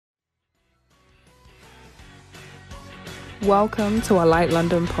Welcome to our Light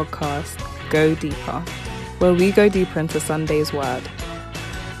London podcast, Go Deeper, where we go deeper into Sunday's word.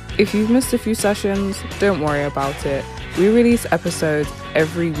 If you've missed a few sessions, don't worry about it. We release episodes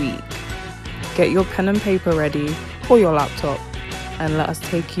every week. Get your pen and paper ready or your laptop and let us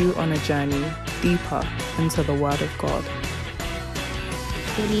take you on a journey deeper into the Word of God.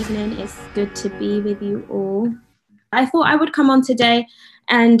 Good evening. It's good to be with you all. I thought I would come on today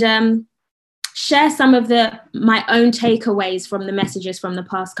and share some of my own takeaways from the messages from the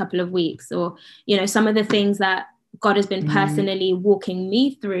past couple of weeks, or some of the things that God has been personally walking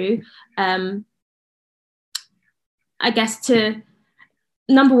me through. I guess to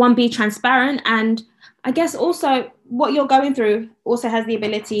number one, be transparent, and I guess also what you're going through also has the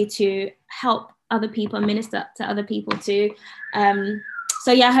ability to help other people and minister to other people too.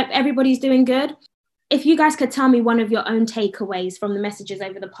 So yeah, I hope everybody's doing good. If you guys could tell me one of your own takeaways from the messages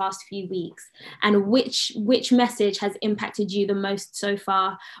over the past few weeks, and which message has impacted you the most so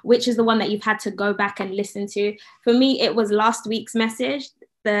far, which is the one that you've had to go back and listen to. For me, it was last week's message,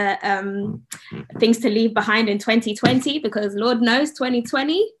 the things to leave behind in 2020, because Lord knows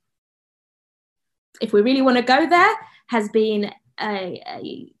 2020, if we really want to go there, has been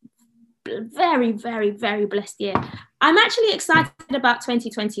a very, very, very blessed year. I'm actually excited about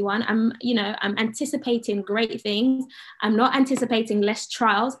 2021. I'm anticipating great things. I'm not anticipating less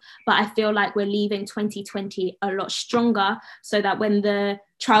trials, but I feel like we're leaving 2020 a lot stronger, so that when the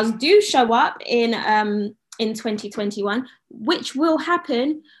trials do show up in 2021, which will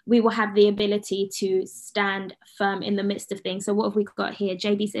happen, we will have the ability to stand firm in the midst of things. So what have we got here?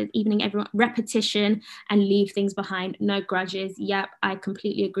 JB says, evening everyone, repetition and leave things behind, no grudges. Yep, I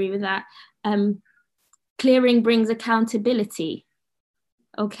completely agree with that. Clearing brings accountability.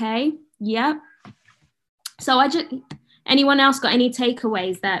 Okay, yep. So anyone else got any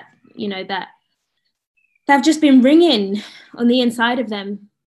takeaways that have just been ringing on the inside of them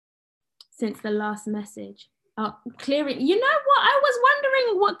since the last message? Oh, clearing. You know what? I was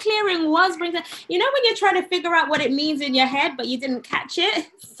wondering what clearing was. When you're trying to figure out what it means in your head, but you didn't catch it.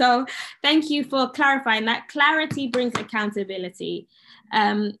 So thank you for clarifying that. Clarity brings accountability.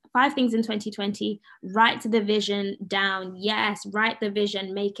 5 things in 2020. Write the vision down. Yes, write the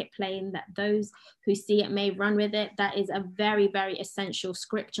vision, make it plain, that those who see it may run with it. That is a very, very essential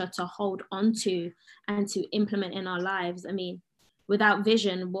scripture to hold on to and to implement in our lives. I mean, without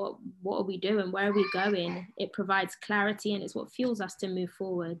vision, what are we doing? Where are we going? It provides clarity, and it's what fuels us to move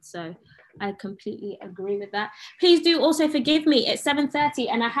forward. So I completely agree with that. Please do also forgive me. It's 7:30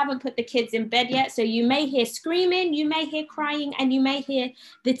 and I haven't put the kids in bed yet. So you may hear screaming, you may hear crying, and you may hear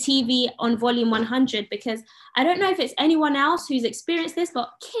the TV on volume 100, because I don't know if it's anyone else who's experienced this,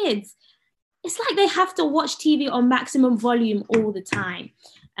 but kids, it's like they have to watch TV on maximum volume all the time.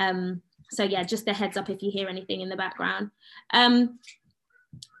 So yeah, just a heads up if you hear anything in the background.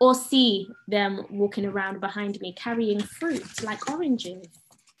 Or see them walking around behind me carrying fruit like oranges.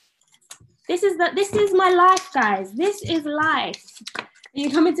 This is my life, guys. This is life. Are you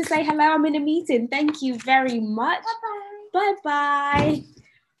coming to say hello? I'm in a meeting. Thank you very much. Bye-bye. Bye-bye.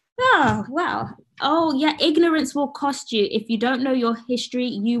 Oh, wow. Oh, yeah. Ignorance will cost you. If you don't know your history,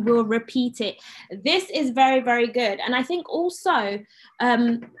 you will repeat it. This is very, very good. And I think also,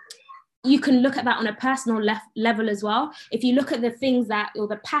 you can look at that on a personal level as well. If you look at the things or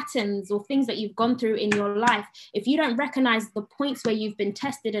the patterns or things that you've gone through in your life, if you don't recognize the points where you've been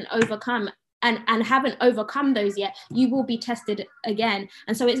tested and overcome and haven't overcome those yet, you will be tested again.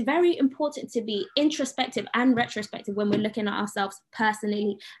 And so it's very important to be introspective and retrospective when we're looking at ourselves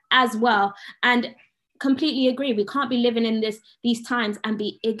personally as well. And completely agree. We can't be living in these times and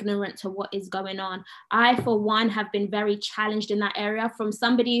be ignorant to what is going on. I, for one, have been very challenged in that area, from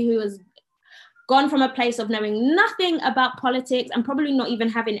somebody who has gone from a place of knowing nothing about politics and probably not even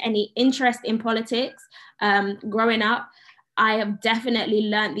having any interest in politics growing up. I have definitely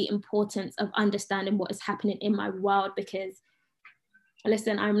learned the importance of understanding what is happening in my world, because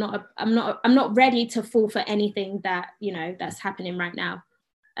listen, I'm not ready to fall for anything that that's happening right now.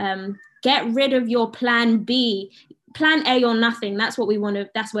 Get rid of your plan B. Plan A or nothing. That's where we want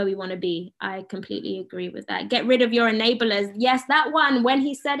to be. I completely agree with that. Get rid of your enablers. Yes, that one, when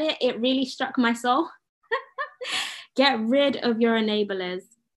he said it, it really struck my soul. Get rid of your enablers.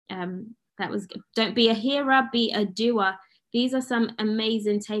 That was good. Don't be a hearer, be a doer. These are some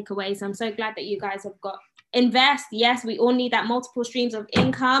amazing takeaways. I'm so glad that you guys have got invest. Yes, we all need that multiple streams of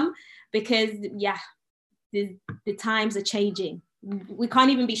income, because the times are changing. We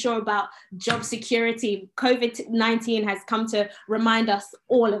can't even be sure about job security. COVID-19 has come to remind us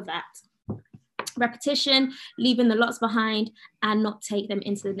all of that. repetition, leaving the lots behind, and not take them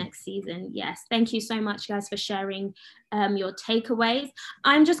into the next season. Yes, thank you so much, guys, for sharing your takeaways.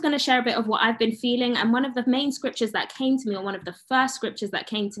 I'm just going to share a bit of what I've been feeling. And one of the main scriptures that came to me, or one of the first scriptures that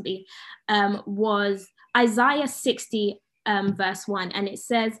came to me, was Isaiah 60, verse 1. And it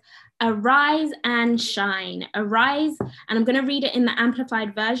says, "Arise and shine, arise." And I'm going to read it in the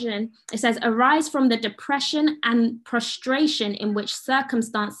Amplified Version. It says, "Arise from the depression and prostration in which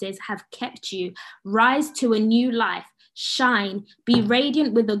circumstances have kept you. Rise to a new life. Shine, be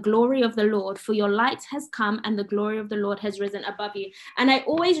radiant with the glory of the Lord, for your light has come and the glory of the Lord has risen above you." And I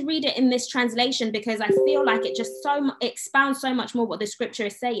always read it in this translation because I feel like it just expounds so much more what the scripture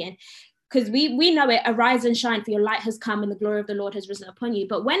is saying. Because we know it, "Arise and shine, for your light has come and the glory of the Lord has risen upon you."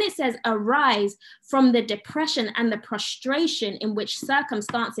 But when it says, "Arise from the depression and the prostration in which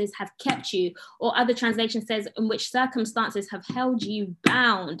circumstances have kept you," or other translation says, "in which circumstances have held you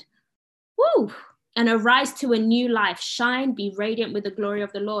bound," woo, and arise to a new life, shine, be radiant with the glory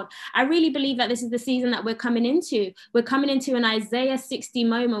of the Lord. I really believe that this is the season that we're coming into. We're coming into an Isaiah 60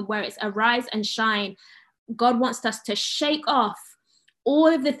 moment where it's arise and shine. God wants us to shake off all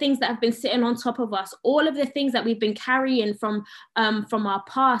of the things that have been sitting on top of us, all of the things that we've been carrying from our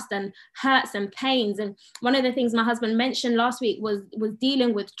past, and hurts and pains. And one of the things my husband mentioned last week was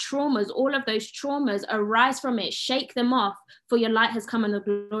dealing with traumas. All of those traumas, arise from it, shake them off, for your light has come and the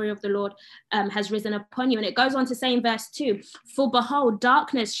glory of the Lord has risen upon you. And it goes on to say in verse 2, "For behold,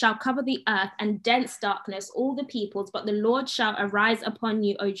 darkness shall cover the earth, and dense darkness all the peoples, but the Lord shall arise upon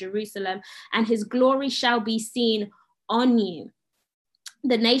you, O Jerusalem, and his glory shall be seen on you.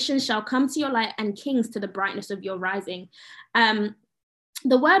 The nations shall come to your light, and kings to the brightness of your rising." The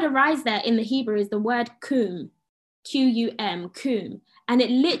word arise there in the Hebrew is the word kum, Q-U-M, kum. And it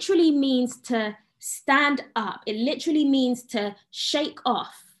literally means to stand up. It literally means to shake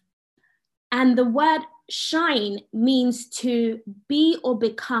off. And the word shine means to be or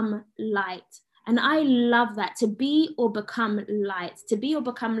become light. And I love that, to be or become light, to be or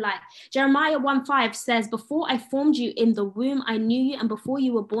become light. Jeremiah 1:5 says, "Before I formed you in the womb, I knew you, and before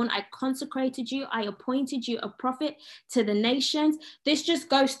you were born, I consecrated you. I appointed you a prophet to the nations." This just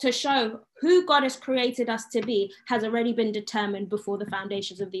goes to show who God has created us to be has already been determined before the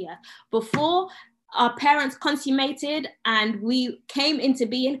foundations of the earth. Before our parents consummated and we came into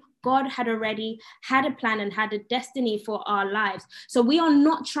being, God had already had a plan and had a destiny for our lives. So we are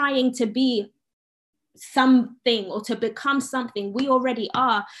not trying to be something or to become something. We already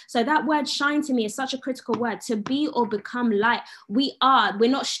are. So that word shine to me is such a critical word, to be or become light. We're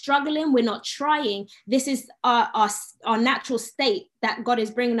not struggling, we're not trying. This is our natural state that God is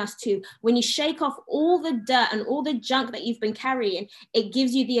bringing us to. When you shake off all the dirt and all the junk that you've been carrying, it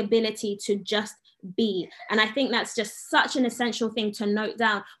gives you the ability to just be. And I think that's just such an essential thing to note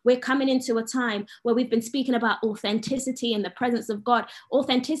down. We're coming into a time where we've been speaking about authenticity and the presence of God,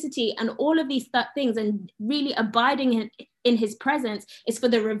 authenticity and all of these things, and really abiding in his presence is for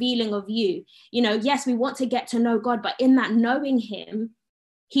the revealing of you. You know, yes, we want to get to know God, but in that knowing him,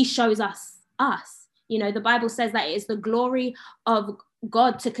 he shows us. You know, the Bible says that it is the glory of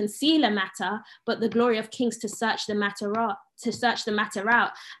God to conceal a matter, but the glory of kings to search the matter out.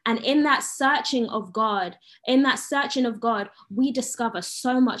 And in that searching of God, we discover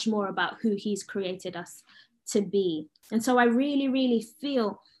so much more about who he's created us to be. And so I really, really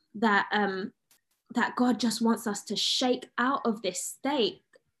feel that that God just wants us to shake out of this state.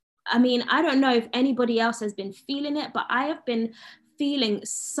 I mean, I don't know if anybody else has been feeling it, but I have been feeling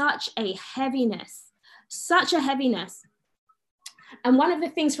such a heaviness. And one of the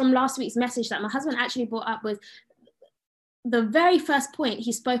things from last week's message that my husband actually brought up was the very first point.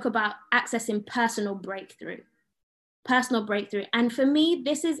 He spoke about accessing personal breakthrough. And for me,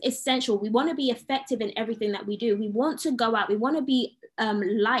 this is essential. We want to be effective in everything that we do. We want to go out. We want to be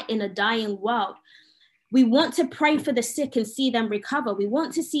light in a dying world. We want to pray for the sick and see them recover. We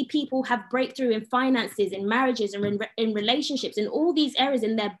want to see people have breakthrough in finances, in marriages, and in relationships, in all these areas,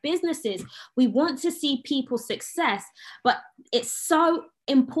 in their businesses. We want to see people success, but it's so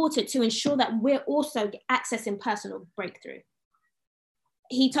important to ensure that we're also accessing personal breakthrough.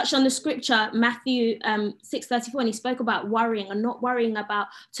 He touched on the scripture, Matthew 6:34, and he spoke about worrying and not worrying about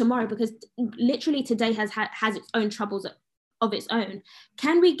tomorrow, because literally today has its own troubles of its own.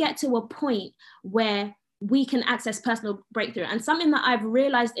 Can we get to a point where we can access personal breakthrough? And something that I've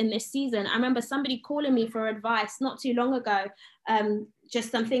realized in this season, I remember somebody calling me for advice not too long ago, just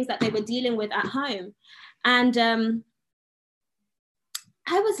some things that they were dealing with at home. And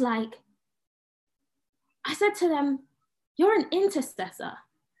I said to them, "You're an intercessor.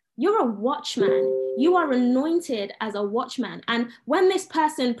 You're a watchman. You are anointed as a watchman. And when this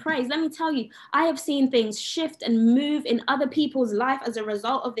person prays, let me tell you, I have seen things shift and move in other people's life as a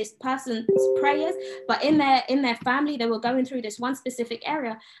result of this person's prayers. But in their family, they were going through this one specific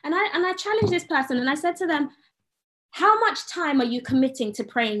area. And I challenged this person and I said to them, how much time are you committing to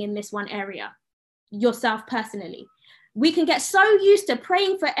praying in this one area yourself personally? We can get so used to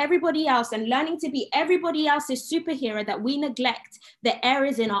praying for everybody else and learning to be everybody else's superhero that we neglect the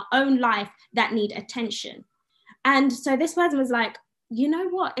areas in our own life that need attention. And so this person was like, you know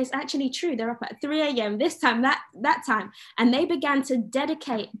what? It's actually true. They're up at 3 a.m. this time, that time. And they began to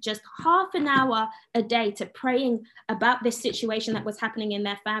dedicate just half an hour a day to praying about this situation that was happening in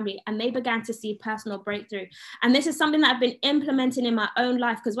their family. And they began to see personal breakthrough. And this is something that I've been implementing in my own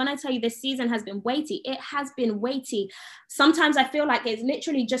life. Because when I tell you this season has been weighty, it has been weighty. Sometimes I feel like it's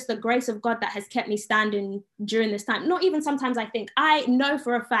literally just the grace of God that has kept me standing during this time. Not even sometimes I think, I know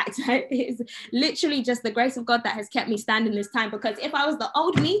for a fact it's literally just the grace of God that has kept me standing this time. Because if I was the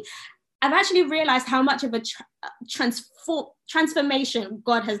old me, I've actually realized how much of a transformation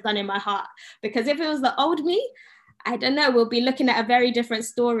God has done in my heart. Because if it was the old me, I don't know, we'll be looking at a very different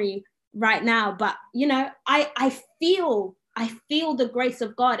story right now. But, you know, I feel the grace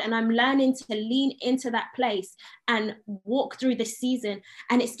of God, and I'm learning to lean into that place and walk through this season.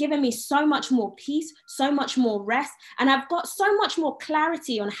 And it's given me so much more peace, so much more rest. And I've got so much more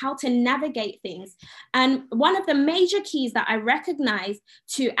clarity on how to navigate things. And one of the major keys that I recognize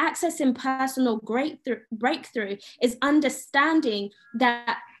to accessing personal breakthrough is understanding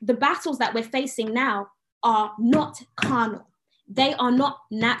that the battles that we're facing now are not carnal. They are not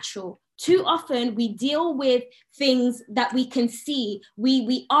natural. Too often we deal with things that we can see.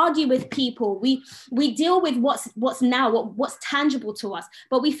 We argue with people. We deal with what's now, what's tangible to us.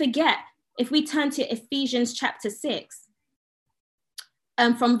 But we forget, if we turn to Ephesians chapter 6,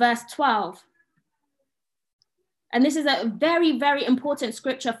 from verse 12. And this is a very, very important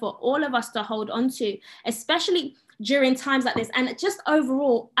scripture for all of us to hold on to, especially during times like this. And just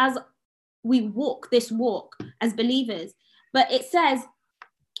overall, as we walk this walk as believers. But it says,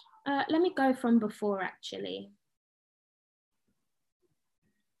 let me go from before actually.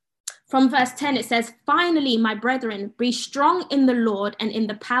 From verse 10, it says, finally, my brethren, be strong in the Lord and in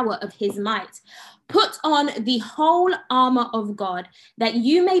the power of his might. Put on the whole armor of God, that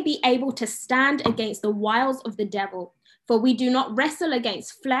you may be able to stand against the wiles of the devil. For we do not wrestle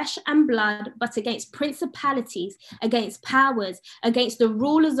against flesh and blood, but against principalities, against powers, against the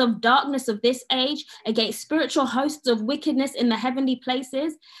rulers of darkness of this age, against spiritual hosts of wickedness in the heavenly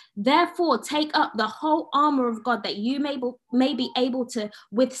places. Therefore, take up the whole armor of God, that you may be able to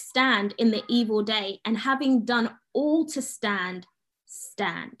withstand in the evil day, and having done all to stand,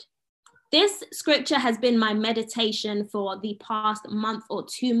 stand. This scripture has been my meditation for the past month or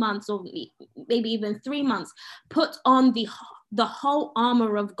 2 months, or maybe even 3 months. Put on the whole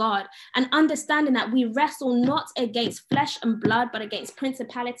armor of God, and understanding that we wrestle not against flesh and blood, but against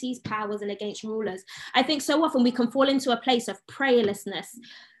principalities, powers, and against rulers. I think so often we can fall into a place of prayerlessness,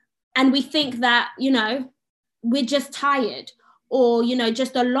 and we think that, you know, we're just tired, or, you know,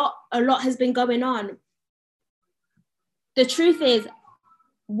 just a lot has been going on. The truth is,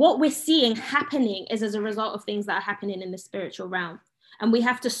 what we're seeing happening is as a result of things that are happening in the spiritual realm. And we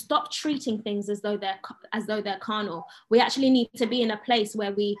have to stop treating things as though they're carnal. We actually need to be in a place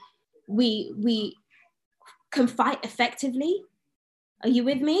where we can fight effectively. Are you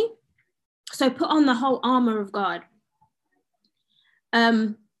with me? So put on the whole armor of God.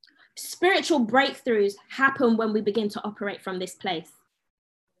 Spiritual breakthroughs happen when we begin to operate from this place.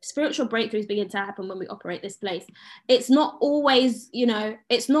 Spiritual breakthroughs begin to happen when we operate this place. It's not always, you know,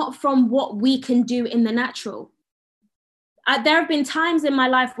 it's not from what we can do in the natural. There have been times in my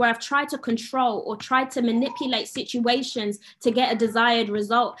life where I've tried to control or tried to manipulate situations to get a desired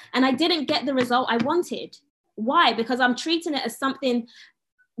result, and I didn't get the result I wanted. Why? Because I'm treating it as something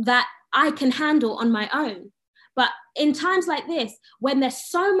that I can handle on my own. But in times like this, when there's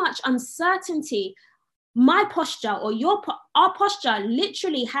so much uncertainty, my posture or our posture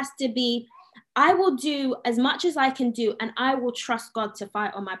literally has to be, I will do as much as I can do, and I will trust God to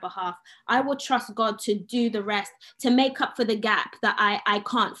fight on my behalf. I will trust God to do the rest, to make up for the gap that I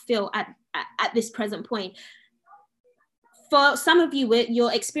can't fill at this present point. For some of you,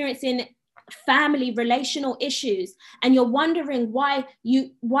 you're experiencing family relational issues, and you're wondering why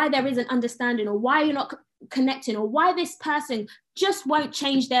there isn't understanding, or why you're not connecting, or why this person just won't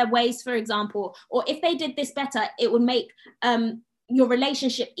change their ways, for example, or if they did this better, it would make your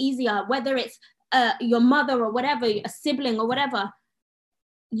relationship easier, whether it's your mother or whatever, a sibling or whatever.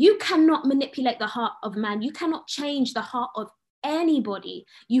 You cannot manipulate the heart of man. You cannot change the heart of anybody.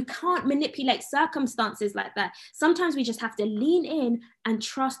 You can't manipulate circumstances like that. Sometimes we just have to lean in and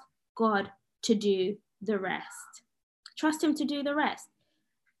trust God to do the rest. Trust him to do the rest.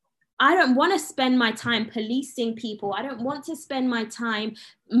 I don't want to spend my time policing people. I don't want to spend my time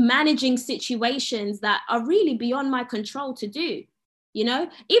managing situations that are really beyond my control to do. You know,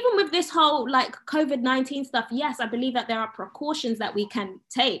 even with this whole like COVID-19 stuff, yes, I believe that there are precautions that we can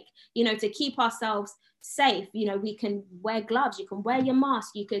take, you know, to keep ourselves safe. You know, we can wear gloves, you can wear your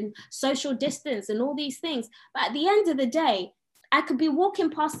mask, you can social distance and all these things. But at the end of the day, I could be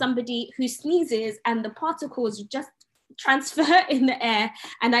walking past somebody who sneezes and the particles just transfer in the air,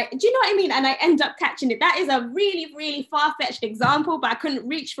 and do you know what I mean? And I end up catching it. That is a really, really far-fetched example, but I couldn't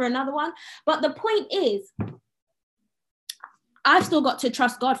reach for another one. But the point is, I've still got to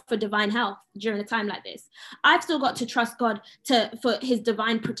trust God for divine health during a time like this. I've still got to trust God for his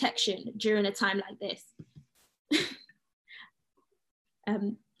divine protection during a time like this.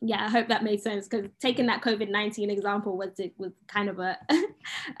 Yeah, I hope that made sense, because taking that COVID-19 example was kind of a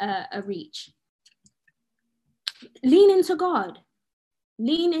reach. Lean into God.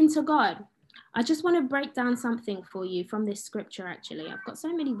 Lean into God. I just want to break down something for you from this scripture, actually. I've got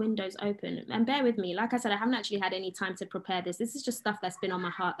so many windows open, and bear with me. Like I said, I haven't actually had any time to prepare this. This is just stuff that's been on my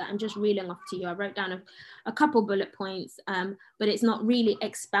heart that I'm just reeling off to you. I wrote down a couple bullet points, but it's not really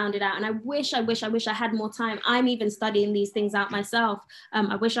expounded out. And I wish I had more time. I'm even studying these things out myself.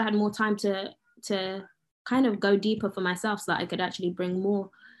 I wish I had more time to kind of go deeper for myself so that I could actually bring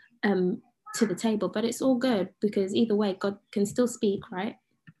more to the table. But it's all good, because either way, God can still speak, right?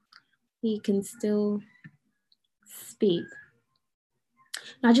 He can still speak.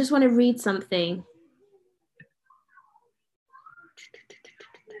 Now, I just want to read something.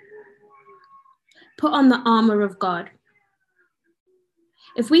 Put on the armor of God.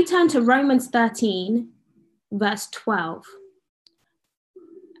 If we turn to Romans 13, verse 12,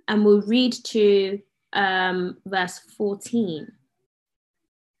 and we'll read to verse 14.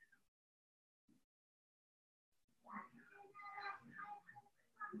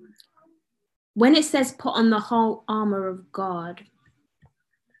 When it says put on the whole armor of God,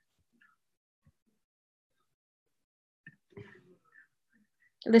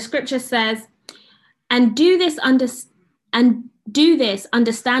 the scripture says, and do this understanding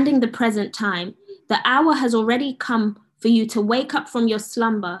the present time. The hour has already come for you to wake up from your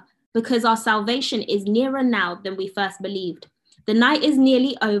slumber, because our salvation is nearer now than we first believed. The night is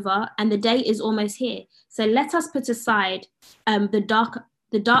nearly over and the day is almost here. So let us put aside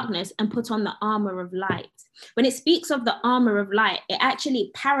the darkness and put on the armor of light. When it speaks of the armor of light, it actually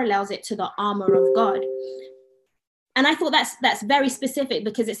parallels it to the armor of God. And I thought that's very specific,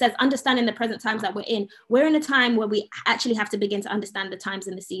 because it says understanding the present times that we're in. We're in a time where we actually have to begin to understand the times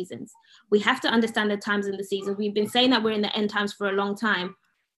and the seasons. We have to understand the times and the seasons. We've been saying that we're in the end times for a long time,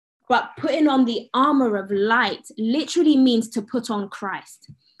 but putting on the armor of light literally means to put on Christ.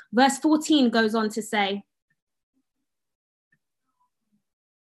 Verse 14 goes on to say,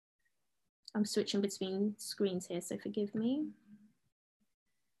 I'm switching between screens here, so forgive me.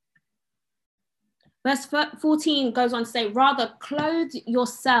 Verse 14 goes on to say, rather clothe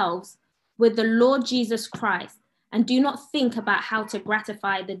yourselves with the Lord Jesus Christ, and do not think about how to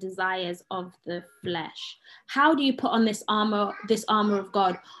gratify the desires of the flesh. How do you put on this armor of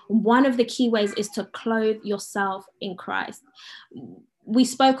God? One of the key ways is to clothe yourself in Christ.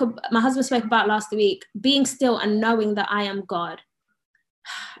 My husband spoke about last week, being still and knowing that I am God.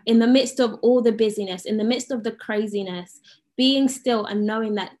 In the midst of all the busyness, in the midst of the craziness, being still and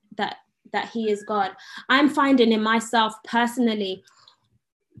knowing that he is God. I'm finding in myself personally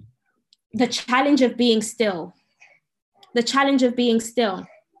the challenge of being still.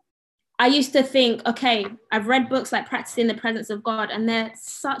 I used to think, okay, I've read books like Practicing the Presence of God, and they're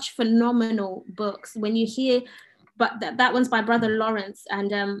such phenomenal books. When you hear, but that one's by Brother Lawrence,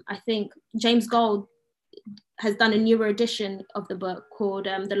 and I think James Gold has done a newer edition of the book called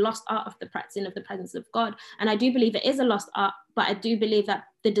The Lost Art of the Practicing of the Presence of God. And I do believe it is a lost art, but I do believe that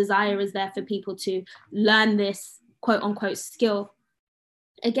the desire is there for people to learn this quote unquote skill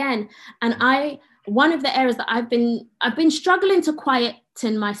again. And one of the areas that I've been struggling to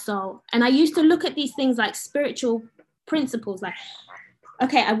quieten my soul. And I used to look at these things like spiritual principles, like,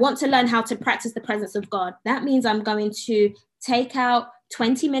 okay, I want to learn how to practice the presence of God. That means I'm going to take out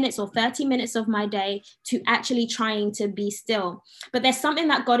 20 minutes or 30 minutes of my day to actually trying to be still. But there's something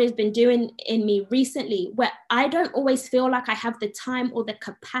that God has been doing in me recently where I don't always feel like I have the time or the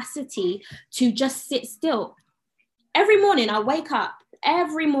capacity to just sit still. Every morning I wake up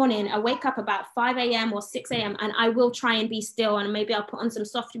every morning I wake up about 5 a.m. or 6 a.m. and I will try and be still, and maybe I'll put on some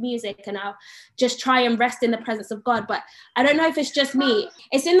soft music and I'll just try and rest in the presence of God. But I don't know if it's just me.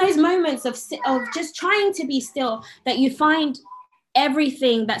 It's in those moments of just trying to be still that you find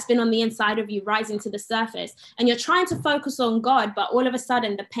everything that's been on the inside of you rising to the surface, and you're trying to focus on God, but all of a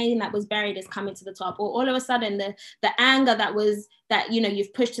sudden the pain that was buried is coming to the top, or all of a sudden the anger that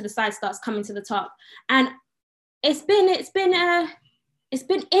you've pushed to the side starts coming to the top. And it's been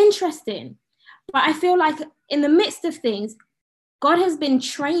interesting, but I feel like in the midst of things, God has been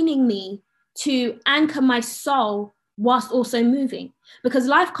training me to anchor my soul whilst also moving, because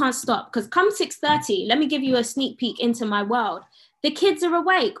life can't stop. Because come 6:30, let me give you a sneak peek into my world. The kids are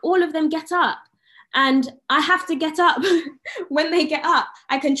awake, all of them get up, and I have to get up when they get up.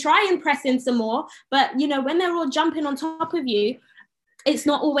 I can try and press in some more, but when they're all jumping on top of you, it's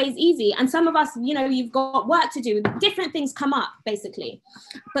not always easy. And some of us, you've got work to do, different things come up basically.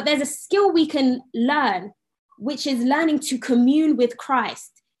 But there's a skill we can learn, which is learning to commune with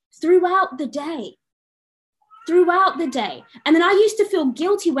Christ throughout the day. And then I used to feel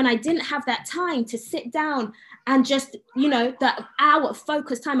guilty when I didn't have that time to sit down and just, that hour of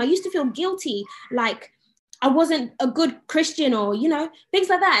focus time. I used to feel guilty, like I wasn't a good Christian, or, things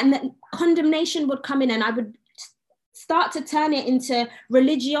like that. And then condemnation would come in, and I would start to turn it into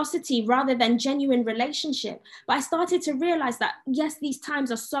religiosity rather than genuine relationship. But I started to realize that, yes, these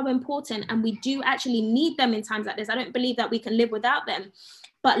times are so important, and we do actually need them in times like this. I don't believe that we can live without them.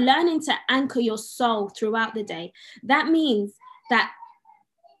 But learning to anchor your soul throughout the day, that means that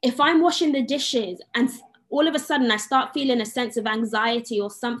if I'm washing the dishes and all of a sudden I start feeling a sense of anxiety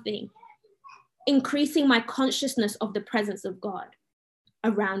or something, increasing my consciousness of the presence of God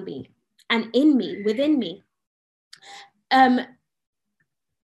around me and in me, within me.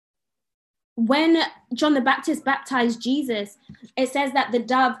 When John the Baptist baptized Jesus, it says that the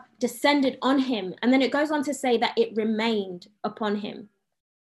dove descended on him, and then it goes on to say that it remained upon him.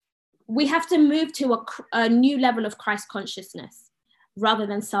 We have to move to a new level of Christ consciousness rather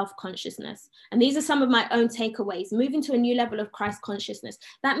than self-consciousness. And these are some of my own takeaways. Moving to a new level of Christ consciousness.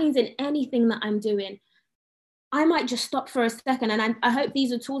 That means in anything that I'm doing, I might just stop for a second. And I hope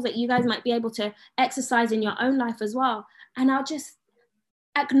these are tools that you guys might be able to exercise in your own life as well. And I'll just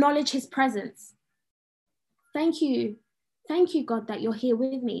acknowledge his presence. Thank you. Thank you, God, that you're here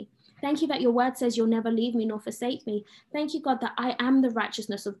with me. Thank you that your word says you'll never leave me nor forsake me. Thank you, God, that I am the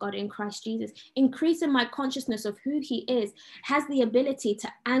righteousness of God in Christ Jesus. Increasing my consciousness of who he is has the ability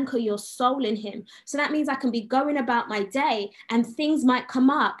to anchor your soul in him. So that means I can be going about my day and things might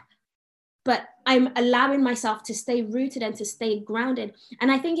come up, but I'm allowing myself to stay rooted and to stay grounded.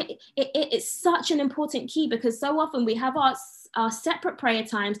 And I think it's such an important key, because so often we have our separate prayer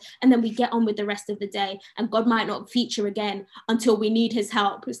times, and then we get on with the rest of the day, and God might not feature again until we need his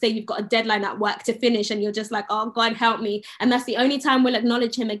help. Say you've got a deadline at work to finish and you're just like, oh, God, help me. And that's the only time we'll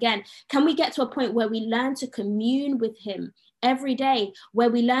acknowledge him again. Can we get to a point where we learn to commune with him every day,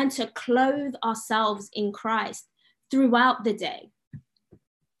 where we learn to clothe ourselves in Christ throughout the day?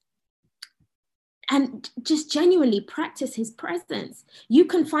 And just genuinely practice his presence. You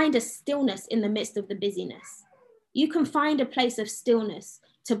can find a stillness in the midst of the busyness. You can find a place of stillness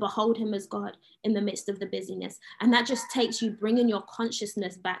to behold him as God in the midst of the busyness. And that just takes you bringing your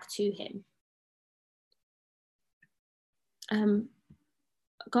consciousness back to him.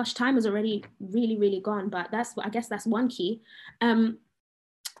 Gosh, time is already really, really gone, but I guess that's one key.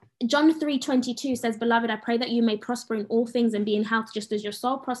 John 3:22 says, beloved, I pray that you may prosper in all things and be in health just as your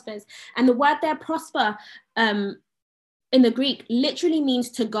soul prospers. And the word there, prosper, in the Greek, literally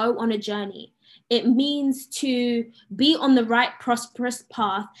means to go on a journey. It means to be on the right prosperous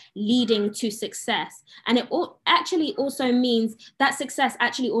path leading to success. And it actually also means that success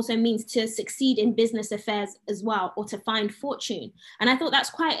actually also means to succeed in business affairs as well, or to find fortune. And I thought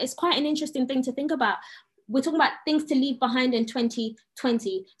it's quite an interesting thing to think about. We're talking about things to leave behind in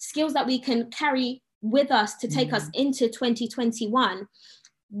 2020, skills that we can carry with us to take us into 2021.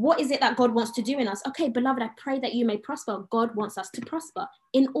 What is it that God wants to do in us? Okay, beloved, I pray that you may prosper. God wants us to prosper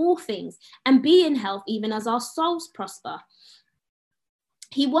in all things and be in health, even as our souls prosper.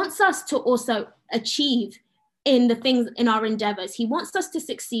 He wants us to also achieve in the things in our endeavors. He wants us to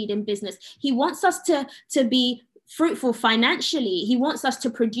succeed in business. He wants us to be fruitful financially. He wants us to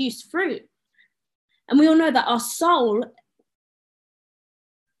produce fruit. And we all know that our soul,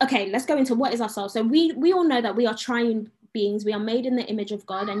 okay, let's go into what is our soul. So we all know that we are triune beings. We are made in the image of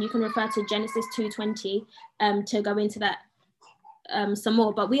God. And you can refer to Genesis 2:20 to go into that some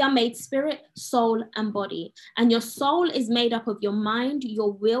more. But we are made spirit, soul, and body. And your soul is made up of your mind,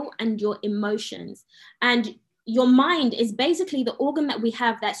 your will, and your emotions. And your mind is basically the organ that we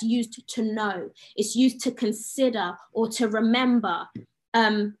have that's used to know. It's used to consider or to remember.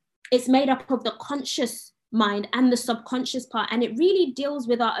 It's made up of the conscious mind and the subconscious part, and it really deals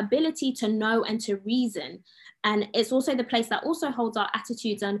with our ability to know and to reason. And it's also the place that also holds our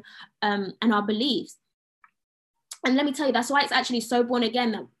attitudes and our beliefs. And let me tell you, that's why it's actually so born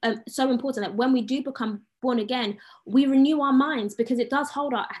again, so important that when we do become born again, we renew our minds, because it does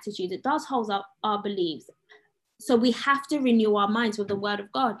hold our attitudes, it does hold our beliefs. So we have to renew our minds with the word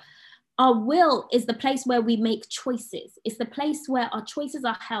of God. Our will is the place where we make choices. It's the place where our choices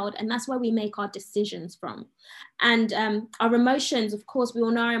are held, and that's where we make our decisions from. And our emotions, of course, we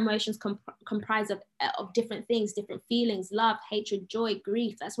all know our emotions comprise of different things, different feelings, love, hatred, joy,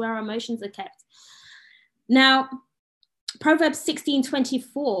 grief. That's where our emotions are kept. Now, Proverbs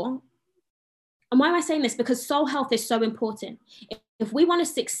 16:24, and why am I saying this? Because soul health is so important. If we want to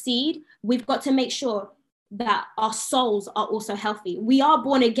succeed, we've got to make sure that our souls are also healthy. We are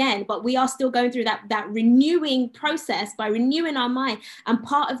born again, but we are still going through that renewing process by renewing our mind. And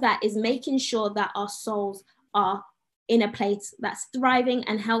part of that is making sure that our souls are in a place that's thriving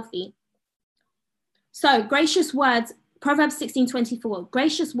and healthy. So gracious words, Proverbs 16:24,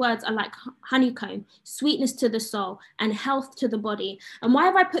 gracious words are like honeycomb, sweetness to the soul and health to the body. And why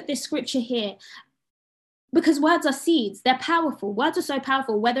have I put this scripture here? Because words are seeds. They're powerful. Words are so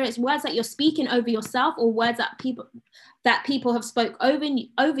powerful, whether it's words that you're speaking over yourself or words that people have spoke over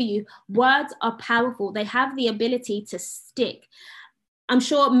you. Words are powerful. They have the ability to stick. I'm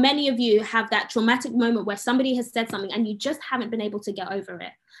sure many of you have that traumatic moment where somebody has said something and you just haven't been able to get over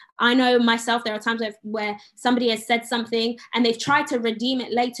it. I know myself, there are times where somebody has said something and they've tried to redeem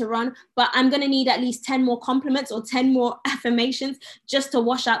it later on, but I'm going to need at least 10 more compliments or 10 more affirmations just to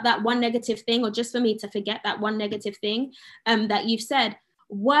wash out that one negative thing, or just for me to forget that one negative thing that you've said.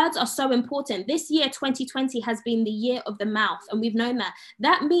 Words are so important. This year, 2020, has been the year of the mouth, and we've known that.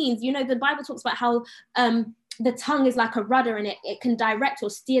 That means, you know, the Bible talks about how the tongue is like a rudder, and it can direct or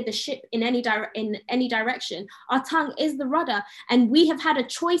steer the ship in any direction. Our tongue is the rudder, and we have had a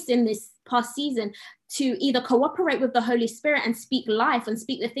choice in this past season to either cooperate with the Holy Spirit and speak life and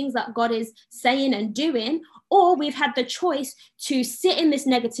speak the things that God is saying and doing, or we've had the choice to sit in this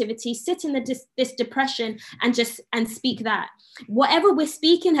negativity, sit in this depression, and speak that. Whatever we're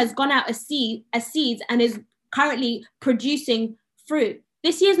speaking has gone out as seeds and is currently producing fruit.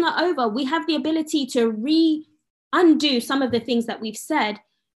 This year's not over. We have the ability to undo some of the things that we've said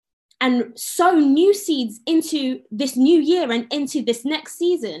and sow new seeds into this new year and into this next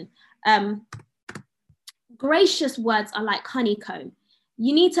season. Gracious words are like honeycomb.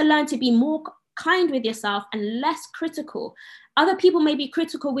 You need to learn to be more kind with yourself and less critical. Other people may be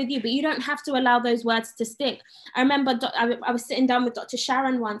critical with you, but you don't have to allow those words to stick. I remember I was sitting down with Dr.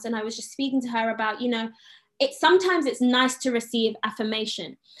 Sharon once, and I was just speaking to her about, you know, sometimes it's nice to receive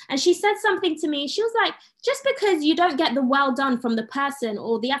affirmation. And she said something to me. She was like, just because you don't get the well done from the person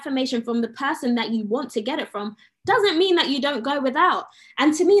or the affirmation from the person that you want to get it from, doesn't mean that you don't go without.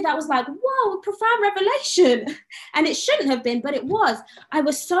 And to me, that was like, whoa, profound revelation. And it shouldn't have been, but it was. I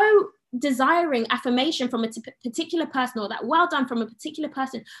was so desiring affirmation from a particular person, or that well done from a particular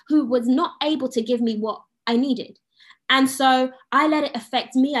person who was not able to give me what I needed. And so I let it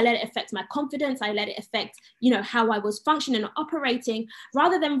affect me. I let it affect my confidence. I let it affect, you know, how I was functioning or operating,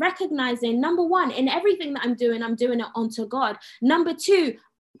 rather than recognizing, number one, in everything that I'm doing it onto God. Number two,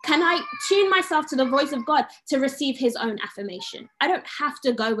 can I tune myself to the voice of God to receive his own affirmation? I don't have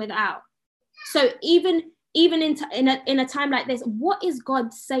to go without. So even in a time like this, what is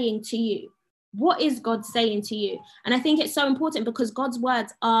God saying to you? What is God saying to you? And I think it's so important, because God's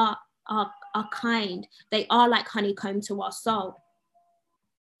words are kind. They are like honeycomb to our soul.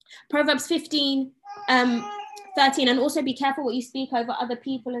 Proverbs 15, 13, and also be careful what you speak over other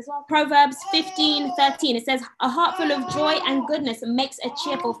people as well. Proverbs 15, 13, it says, a heart full of joy and goodness makes a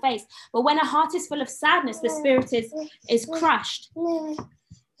cheerful face, but when a heart is full of sadness, the spirit is crushed.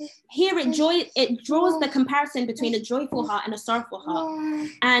 Here it draws the comparison between a joyful heart and a sorrowful heart.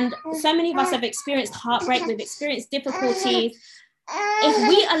 And so many of us have experienced heartbreak, we've experienced difficulties. If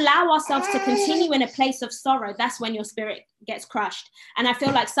we allow ourselves to continue in a place of sorrow, that's when your spirit gets crushed. And I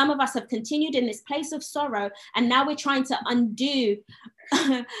feel like some of us have continued in this place of sorrow, and now we're trying to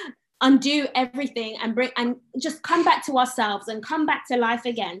undo everything and just come back to ourselves and come back to life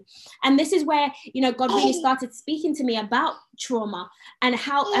again. And this is where, you know, God really started speaking to me about trauma and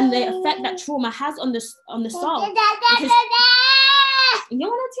the effect that trauma has on the soul. Because, you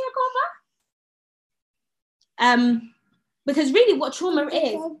want to take over? Because really what trauma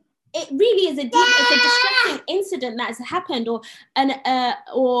is, it really is it's a distressing incident that has happened, or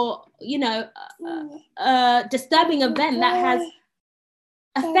disturbing event that has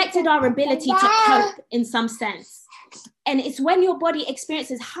affected our ability to cope in some sense. And it's when your body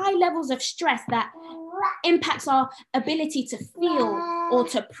experiences high levels of stress that impacts our ability to feel or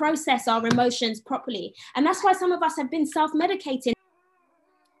to process our emotions properly. And that's why some of us have been self-medicating.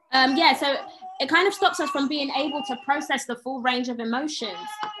 So it kind of stops us from being able to process the full range of emotions.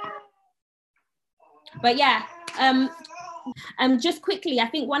 But just quickly, I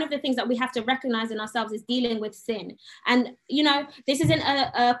think one of the things that we have to recognize in ourselves is dealing with sin. And, this isn't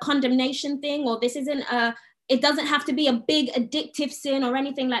a condemnation thing, or this isn't it doesn't have to be a big addictive sin or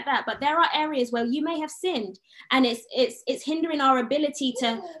anything like that. But there are areas where you may have sinned, and it's hindering our ability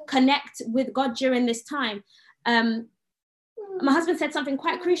to connect with God during this time. My husband said something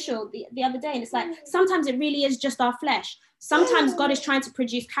quite crucial the other day, and it's like, sometimes it really is just our flesh. Sometimes God is trying to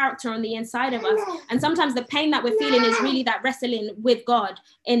produce character on the inside of us. And sometimes the pain that we're feeling is really that wrestling with God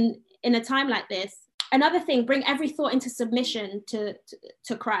in a time like this. Another thing, bring every thought into submission to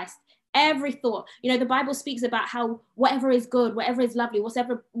Christ. Every thought. The Bible speaks about how whatever is good, whatever is lovely,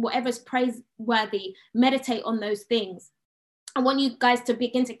 whatever is praiseworthy, meditate on those things. I want you guys to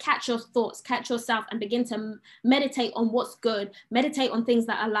begin to catch your thoughts, catch yourself, and begin to meditate on what's good, meditate on things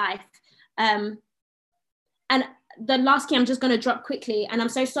that are life. And the last key I'm just going to drop quickly, and I'm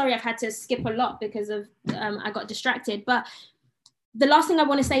so sorry I've had to skip a lot because of I got distracted. But the last thing I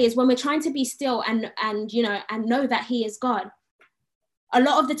want to say is, when we're trying to be still and know that He is God, a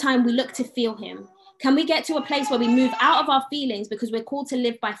lot of the time we look to feel Him. Can we get to a place where we move out of our feelings, because we're called to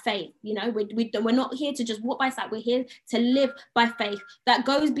live by faith? We're not here to just walk by sight. We're here to live by faith that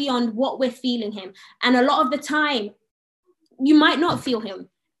goes beyond what we're feeling Him. And a lot of the time, you might not feel Him.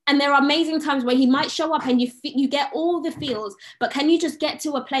 And there are amazing times where He might show up and you get all the feels. But can you just get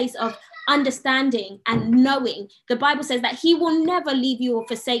to a place of understanding and knowing? The Bible says that He will never leave you or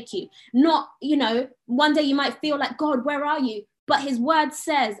forsake you. Not, one day you might feel like, God, where are you? But His word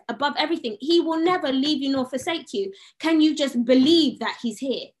says, above everything, He will never leave you nor forsake you. Can you just believe that He's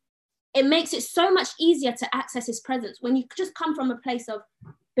here? It makes it so much easier to access His presence when you just come from a place of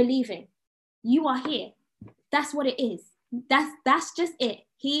believing. You are here. That's what it is. That's just it.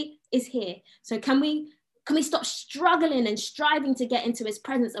 He is here. So can we stop struggling and striving to get into His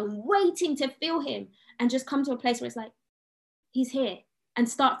presence and waiting to feel Him, and just come to a place where it's like, He's here, and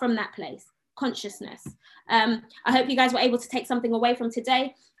start from that place. Consciousness. I hope you guys were able to take something away from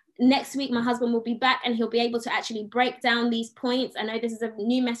today. Next week, my husband will be back, and he'll be able to actually break down these points. I know this is a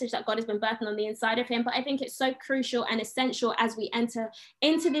new message that God has been birthing on the inside of him, but I think it's so crucial and essential as we enter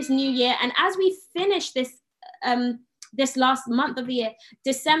into this new year, and as we finish this last month of the year.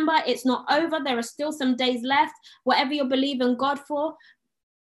 December, it's not over. There are still some days left. Whatever you're believing God for,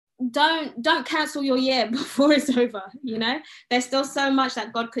 don't cancel your year before it's over. There's still so much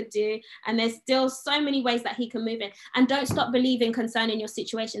that God could do, and there's still so many ways that He can move in. And don't stop believing concerning your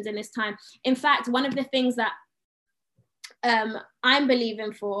situations in this time. In fact, one of the things that I'm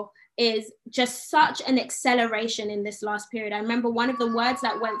believing for is just such an acceleration in this last period. I remember one of the words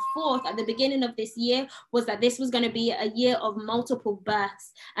that went forth at the beginning of this year was that this was going to be a year of multiple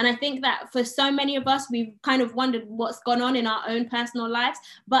births. And I think that for so many of us, we've kind of wondered what's gone on in our own personal lives,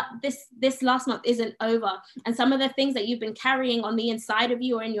 but this last month isn't over. And some of the things that you've been carrying on the inside of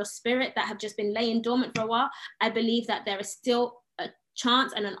you or in your spirit that have just been laying dormant for a while, I believe that there is still a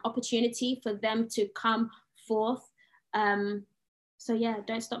chance and an opportunity for them to come forth. So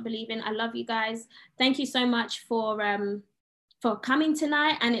don't stop believing. I love you guys. Thank you so much for coming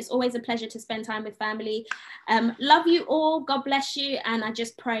tonight, and it's always a pleasure to spend time with family. Love you all. God bless you, and I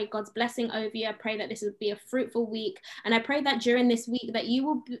just pray God's blessing over you. I pray that this will be a fruitful week, and I pray that during this week that you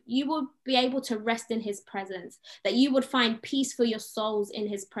will be able to rest in His presence, that you would find peace for your souls in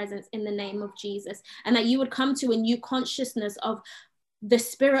His presence in the name of Jesus, and that you would come to a new consciousness of the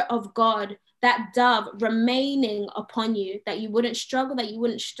Spirit of God, that dove remaining upon you, that you wouldn't struggle, that you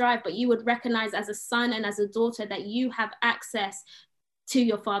wouldn't strive, but you would recognize as a son and as a daughter that you have access to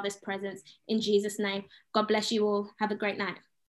your Father's presence. In Jesus' name, God bless you all. Have a great night.